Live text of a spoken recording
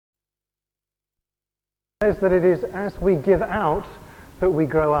says that it is as we give out that we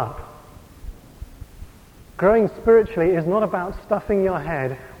grow up. Growing spiritually is not about stuffing your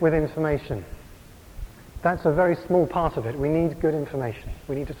head with information. That's a very small part of it. We need good information.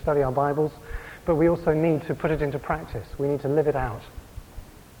 We need to study our Bibles, but we also need to put it into practice. We need to live it out.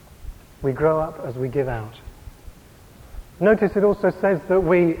 We grow up as we give out. Notice it also says that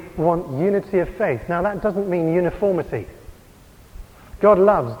we want unity of faith. Now that doesn't mean uniformity. God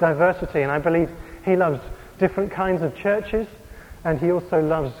loves diversity, and I believe He loves different kinds of churches, and He also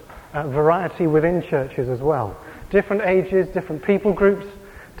loves variety within churches as well. Different ages, different people groups,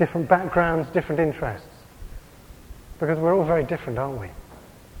 different backgrounds, different interests. Because we're all very different, aren't we?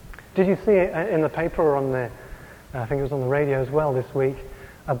 Did you see it in the paper or on the, I think it was on the radio as well this week,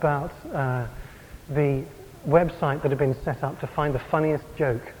 about the website that had been set up to find the funniest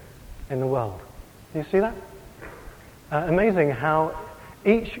joke in the world? Do you see that? Amazing how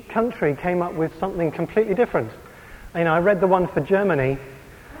each country came up with something completely different. You know, I read the one for Germany,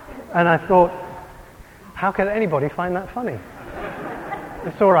 and I thought, how can anybody find that funny?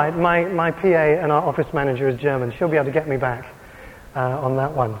 It's all right. My PA and our office manager is German. She'll be able to get me back on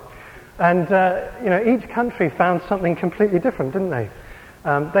that one. And you know, each country found something completely different, didn't they?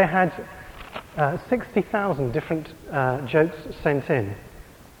 They had 60,000 different jokes sent in.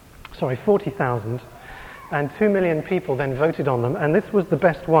 Sorry, 40,000. And 2 million people then voted on them, and this was the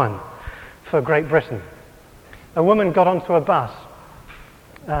best one for Great Britain. A woman got onto a bus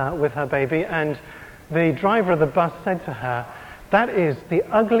with her baby, and the driver of the bus said to her, "That is the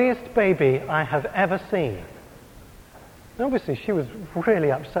ugliest baby I have ever seen." And obviously she was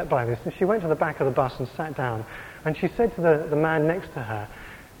really upset by this, and she went to the back of the bus and sat down, and she said to the man next to her,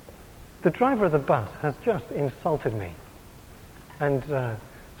 "The driver of the bus has just insulted me." And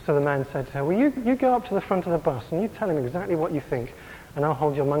so the man said to her, "Well, you go up to the front of the bus and you tell him exactly what you think, and I'll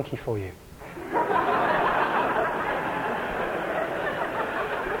hold your monkey for you."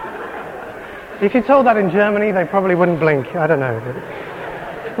 If you told that in Germany, they probably wouldn't blink. I don't know.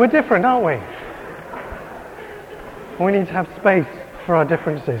 We're different, aren't we? We need to have space for our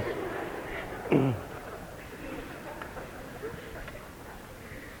differences.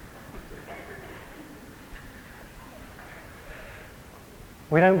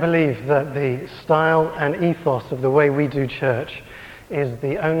 We don't believe that the style and ethos of the way we do church is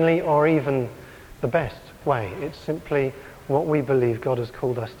the only or even the best way. It's simply what we believe God has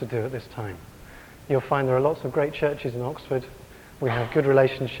called us to do at this time. You'll find there are lots of great churches in Oxford. We have good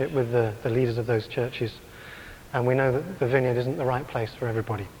relationship with the leaders of those churches, and we know that the Vineyard isn't the right place for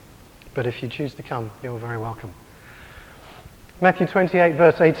everybody. But if you choose to come, you're very welcome. Matthew 28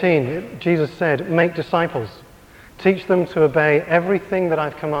 verse 18, Jesus said, "Make disciples. Teach them to obey everything that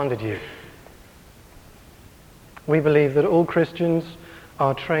I've commanded you." We believe that all Christians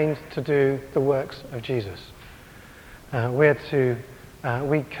are trained to do the works of Jesus.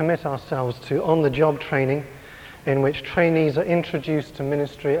 We commit ourselves to on-the-job training, in which trainees are introduced to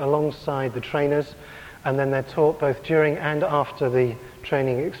ministry alongside the trainers, and then they're taught both during and after the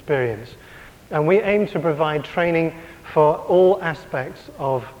training experience. And we aim to provide training for all aspects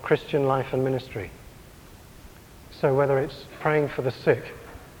of Christian life and ministry. So whether it's praying for the sick,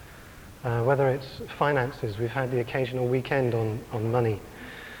 whether it's finances, we've had the occasional weekend on money.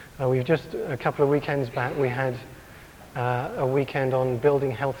 We've just, a couple of weekends back, we had a weekend on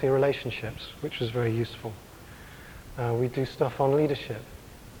building healthy relationships, which was very useful. We do stuff on leadership,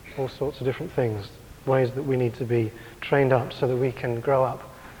 all sorts of different things, ways that we need to be trained up so that we can grow up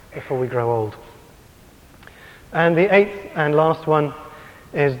before we grow old. And the eighth and last one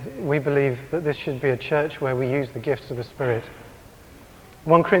is we believe that this should be a church where we use the gifts of the Spirit.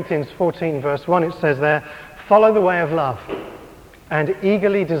 1 Corinthians 14 verse 1, it says there, "Follow the way of love and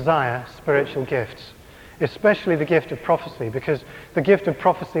eagerly desire spiritual gifts, especially the gift of prophecy," because the gift of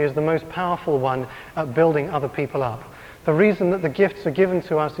prophecy is the most powerful one at building other people up. The reason that the gifts are given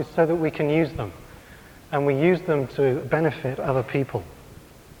to us is so that we can use them, and we use them to benefit other people.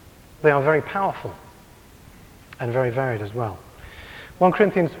 They are very powerful and very varied as well. 1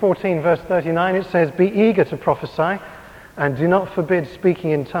 Corinthians 14 verse 39, it says, "Be eager to prophesy and do not forbid speaking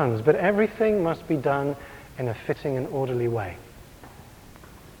in tongues, but everything must be done in a fitting and orderly way."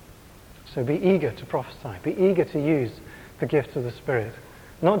 So be eager to prophesy. Be eager to use the gifts of the Spirit.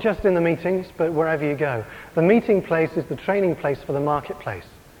 Not just in the meetings, but wherever you go. The meeting place is the training place for the marketplace.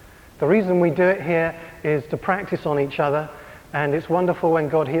 The reason we do it here is to practice on each other, and it's wonderful when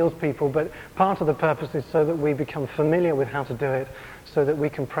God heals people, but part of the purpose is so that we become familiar with how to do it, so that we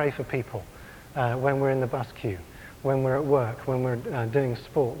can pray for people when we're in the bus queue, when we're at work, when we're doing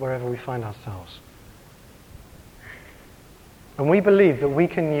sport, wherever we find ourselves. And we believe that we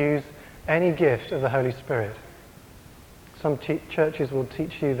can use any gift of the Holy Spirit. Some churches will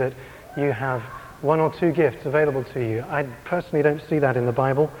teach you that you have one or two gifts available to you. I personally don't see that in the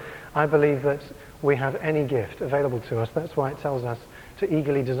Bible. I believe that we have any gift available to us. That's why it tells us to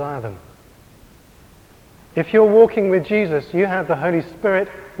eagerly desire them. If you're walking with Jesus, you have the Holy Spirit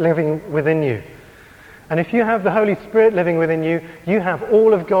living within you. And if you have the Holy Spirit living within you, you have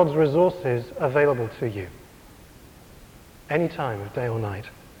all of God's resources available to you. Any time of day or night.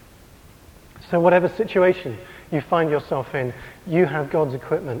 So whatever situation you find yourself in, you have God's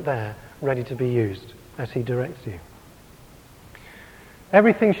equipment there ready to be used as He directs you.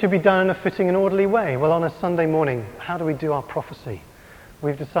 Everything should be done in a fitting and orderly way. Well, on a Sunday morning, how do we do our prophecy?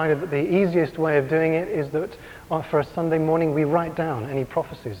 We've decided that the easiest way of doing it is that for a Sunday morning we write down any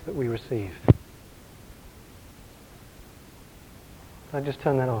prophecies that we receive. I just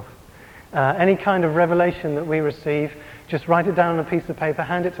turn that off. Any kind of revelation that we receive, just write it down on a piece of paper,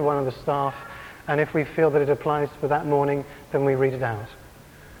 hand it to one of the staff, and if we feel that it applies for that morning, then we read it out.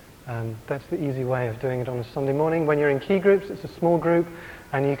 That's the easy way of doing it on a Sunday morning. When you're in key groups, it's a small group,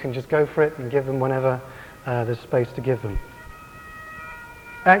 and you can just go for it and give them whenever there's space to give them.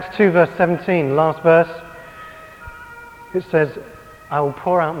 Acts 2 verse 17, last verse, it says, I will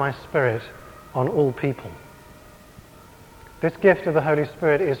pour out my Spirit on all people. This gift of the Holy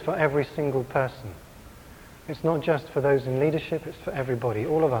Spirit is for every single person. It's not just for those in leadership, it's for everybody.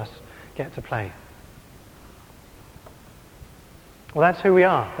 All of us get to play. Well, that's who we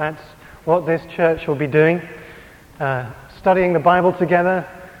are. That's what this church will be doing. Studying the Bible together,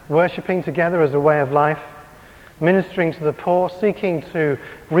 worshipping together as a way of life, ministering to the poor, seeking to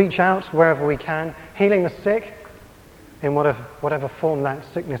reach out wherever we can, healing the sick in whatever form that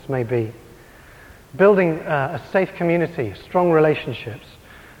sickness may be. Building a safe community, strong relationships,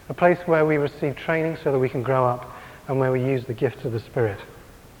 a place where we receive training so that we can grow up and where we use the gifts of the Spirit.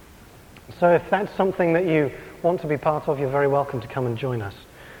 So if that's something that you want to be part of, you're very welcome to come and join us.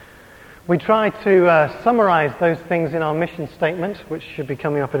 We try to summarize those things in our mission statement, which should be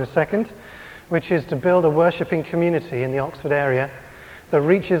coming up in a second, which is to build a worshipping community in the Oxford area that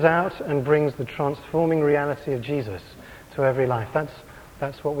reaches out and brings the transforming reality of Jesus to every life.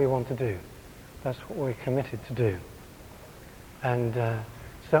 That's what we want to do. That's what we're committed to do. And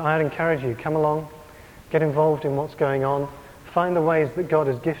so I'd encourage you, come along, get involved in what's going on, find the ways that God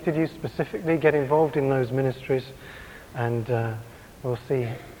has gifted you specifically, get involved in those ministries, and we'll see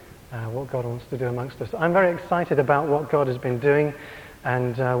what God wants to do amongst us. I'm very excited about what God has been doing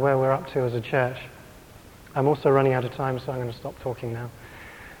and where we're up to as a church. I'm also running out of time, so I'm going to stop talking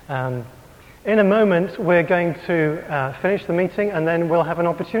now. In a moment, we're going to finish the meeting, and then we'll have an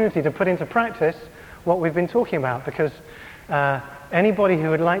opportunity to put into practice what we've been talking about, because anybody who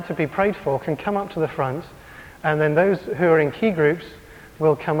would like to be prayed for can come up to the front, and then those who are in key groups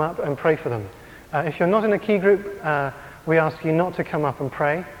will come up and pray for them. If you're not in a key group, we ask you not to come up and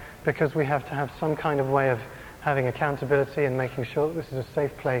pray, because we have to have some kind of way of having accountability and making sure that this is a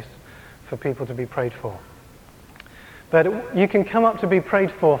safe place for people to be prayed for. But you can come up to be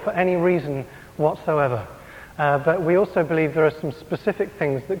prayed for any reason whatsoever. But we also believe there are some specific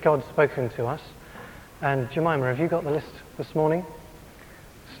things that God's spoken to us. And Jemima, have you got the list this morning?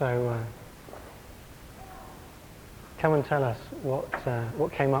 So come and tell us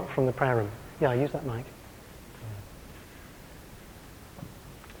what came up from the prayer room. Yeah, use that mic.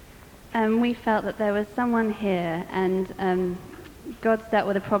 We felt that there was someone here, and God's dealt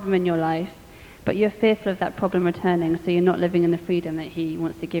with a problem in your life, but you're fearful of that problem returning, so you're not living in the freedom that He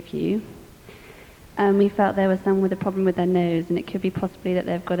wants to give you. We felt there was someone with a problem with their nose, and it could be possibly that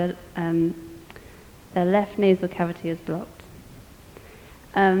they've got their left nasal cavity is blocked.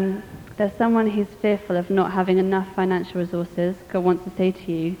 There's someone who's fearful of not having enough financial resources. God wants to say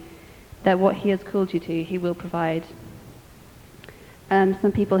to you that what He has called you to, He will provide.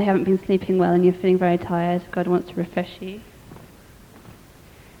 Some people who haven't been sleeping well and you're feeling very tired, God wants to refresh you.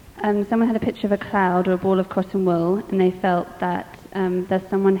 Someone had a picture of a cloud or a ball of cotton wool, and they felt that there's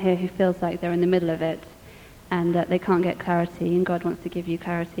someone here who feels like they're in the middle of it and that they can't get clarity, and God wants to give you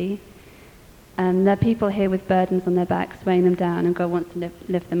clarity. There are people here with burdens on their backs weighing them down, and God wants to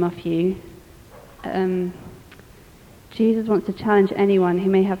lift them off you. Jesus wants to challenge anyone who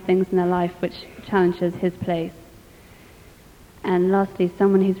may have things in their life which challenges His place. And lastly,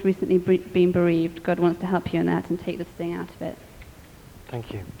 someone who's recently been bereaved, God wants to help you in that and take the sting out of it.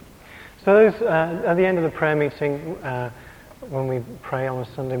 Thank you. So those, at the end of the prayer meeting, when we pray on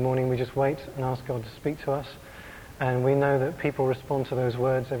a Sunday morning, we just wait and ask God to speak to us. And we know that people respond to those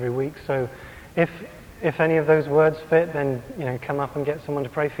words every week. So if any of those words fit, then come up and get someone to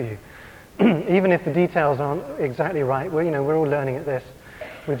pray for you. Even if the details aren't exactly right, we're all learning at this.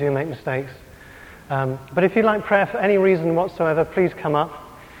 We do make mistakes. But if you'd like prayer for any reason whatsoever, please come up.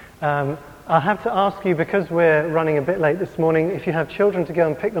 I'll have to ask you, because we're running a bit late this morning, if you have children, to go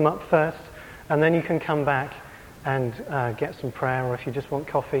and pick them up first, and then you can come back and get some prayer, or if you just want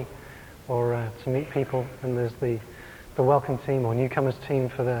coffee or to meet people, and there's the welcome team or newcomers team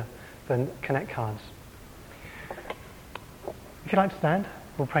for the Connect cards. If you'd like to stand,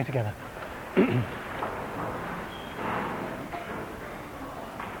 we'll pray together.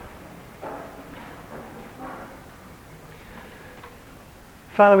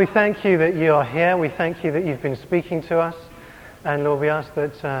 Father, we thank you that you are here. We thank you that you've been speaking to us. And Lord, we ask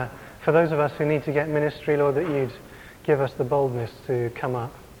that for those of us who need to get ministry, Lord, that you'd give us the boldness to come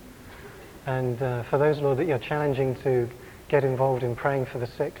up. And for those, Lord, that you're challenging to get involved in praying for the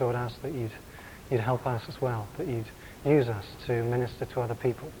sick, Lord, ask that you'd help us as well, that you'd use us to minister to other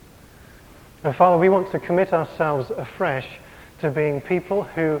people. And Father, we want to commit ourselves afresh to being people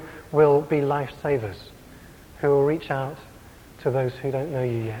who will be lifesavers, who will reach out to those who don't know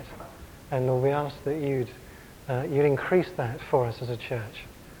you yet. And Lord, we ask that you'd increase that for us as a church,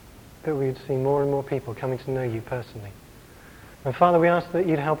 that we'd see more and more people coming to know you personally. And Father, we ask that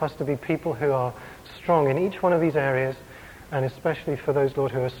you'd help us to be people who are strong in each one of these areas, and especially for those,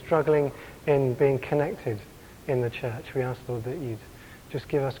 Lord, who are struggling in being connected in the church. We ask, Lord, that you'd just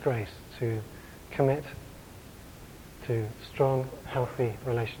give us grace to commit to strong, healthy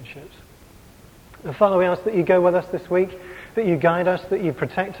relationships. And Father, we ask that you go with us this week, that you guide us, that you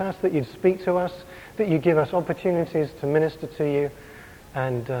protect us, that you'd speak to us, that you give us opportunities to minister to you,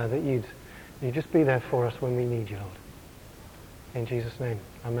 and that you'd just be there for us when we need you, Lord. In Jesus' name,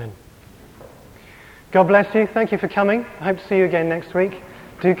 amen. God bless you. Thank you for coming. I hope to see you again next week.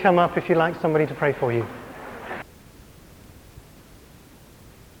 Do come up if you'd like somebody to pray for you.